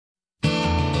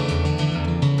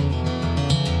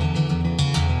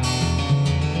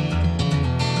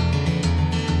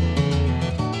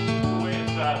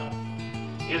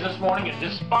blanket,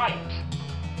 despite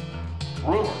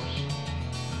rumors.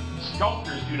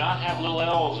 Sculptors do not have little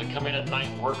elves that come in at night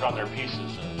and work on their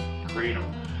pieces and create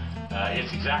them.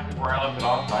 It's exactly where I left it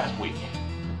off last week.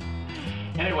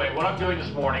 Anyway, what I'm doing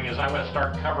this morning is I'm going to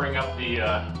start covering up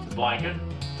the blanket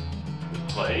with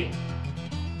clay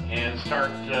and start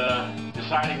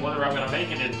deciding whether I'm going to make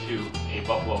it into a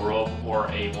buffalo robe or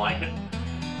a blanket.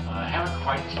 I haven't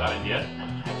quite decided yet.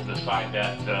 I have to decide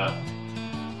that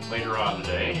later on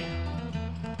today.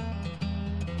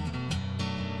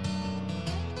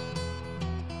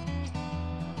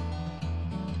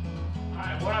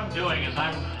 Alright, what I'm doing is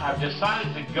I've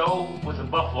decided to go with a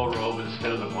buffalo robe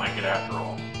instead of the blanket after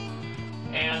all.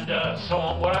 And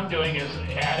so what I'm doing is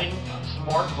adding some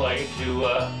more clay to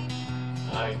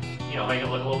make it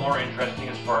look a little more interesting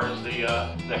as far as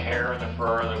the hair and the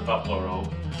fur of the buffalo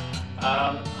robe.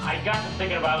 I got to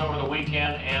thinking about it over the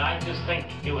weekend, and I just think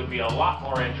it would be a lot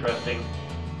more interesting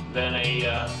than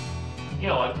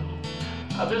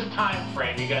this time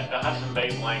frame. You got the Hudson Bay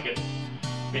blanket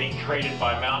being traded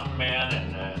by Mountain Man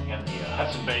and the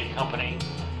Hudson Bay Company,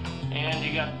 and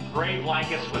you got gray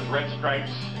blankets with red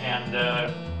stripes and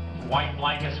white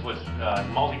blankets with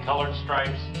multicolored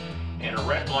stripes and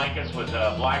red blankets with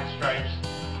black stripes.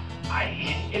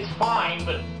 It's fine,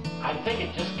 but I think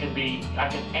it just can be, I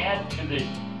can add to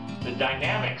the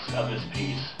dynamics of this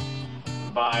piece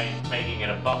by making it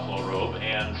a buffalo robe,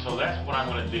 and so that's what I'm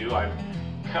going to do. I've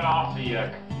cut off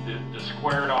the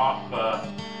squared off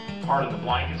part of the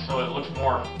blanket so it looks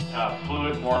more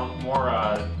fluid, more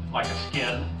like a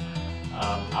skin.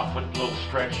 I'll put little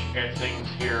stretch things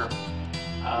here,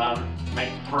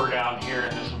 make fur down here,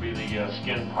 and this will be the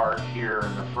skin part here,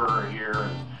 and the fur here,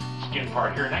 and skin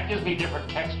part here, and that gives me different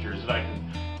textures that I can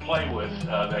play with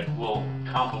that will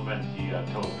complement the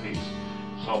total piece.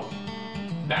 So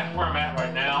that's where I'm at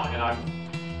right now, and I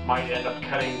might end up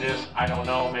cutting this. I don't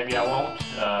know, maybe I won't.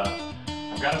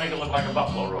 I've got to make it look like a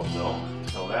buffalo robe though,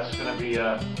 so that's going to be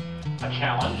a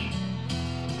challenge,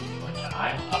 but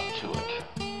I'm up to it.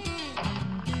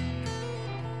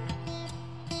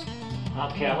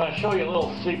 Okay, I'm going to show you a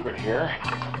little secret here.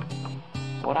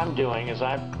 What I'm doing is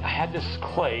I had this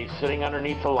clay sitting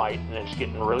underneath the light, and it's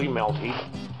getting really melty.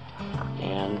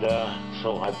 And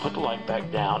so I put the light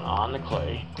back down on the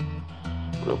clay,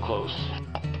 real close.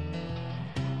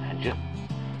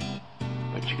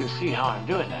 But you can see how I'm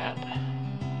doing that.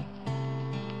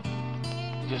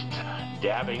 Just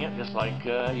dabbing it, just like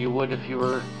you would if you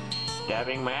were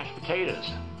dabbing mashed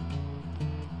potatoes.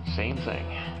 Same thing.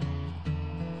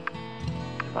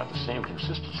 About the same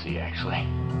consistency, actually.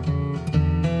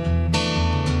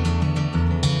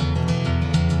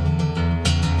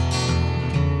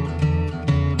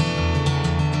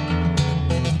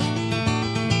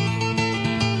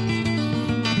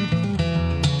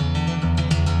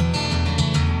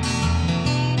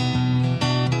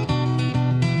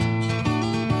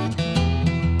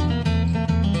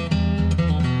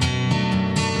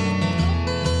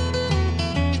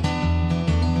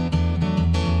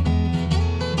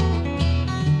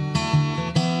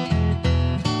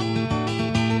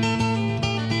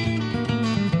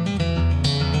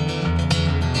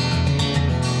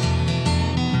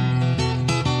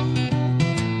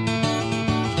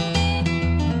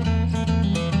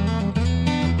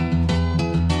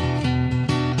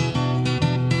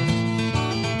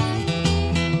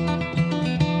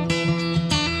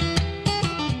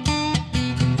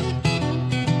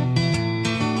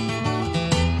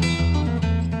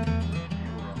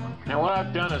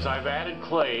 Done is I've added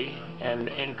clay and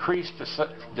increased the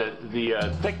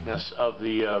thickness of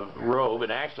the robe,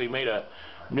 and actually made a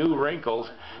new wrinkles,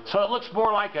 so it looks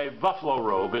more like a buffalo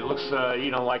robe. It looks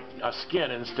like a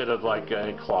skin instead of like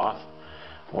a cloth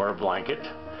or a blanket.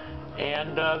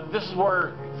 And this is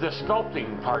where the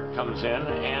sculpting part comes in,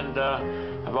 and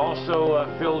I've also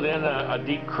filled in a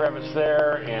deep crevice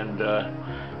there, and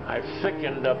I've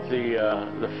thickened up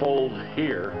the fold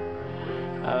here.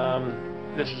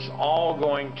 This is all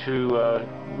going to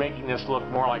making this look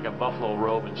more like a buffalo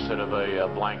robe instead of a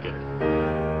blanket.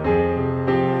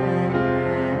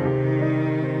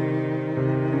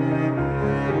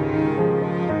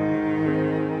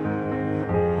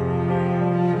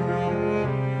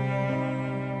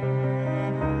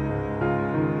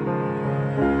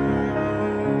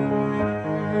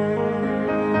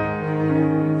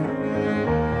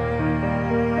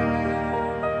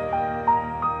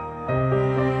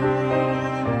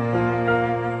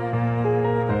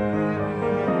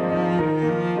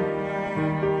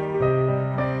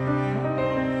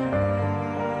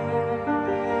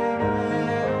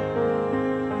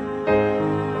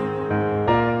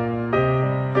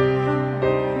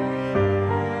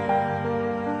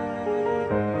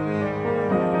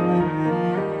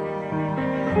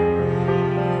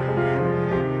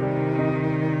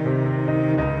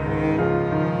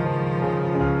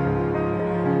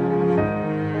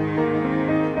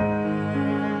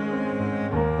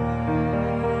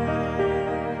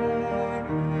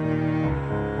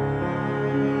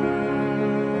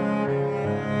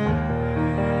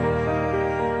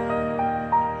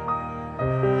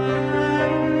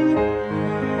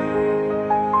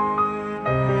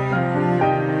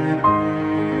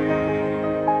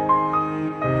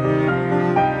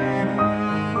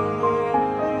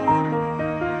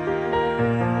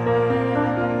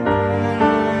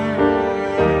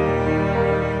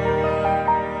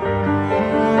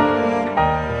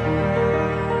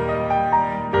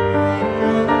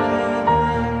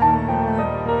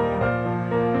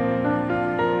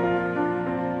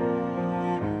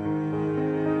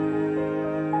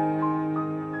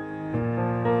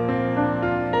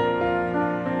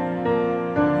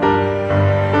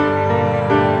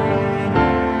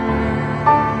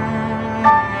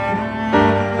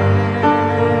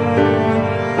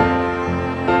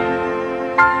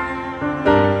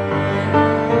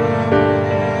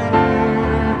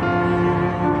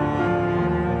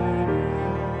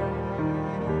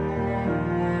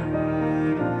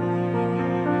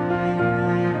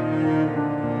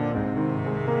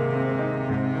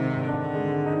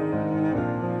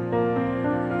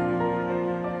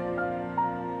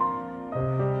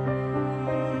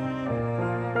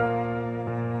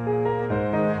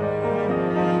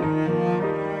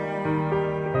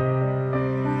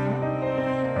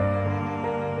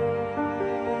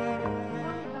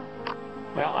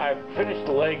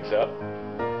 legs up,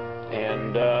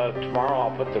 and tomorrow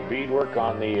I'll put the beadwork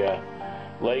on the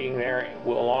legging there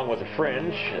along with the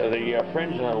fringe. The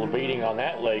fringe and the beading on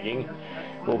that legging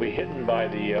will be hidden by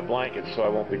the blanket, so I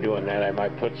won't be doing that. I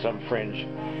might put some fringe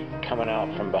coming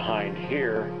out from behind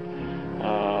here,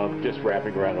 just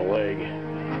wrapping around the leg.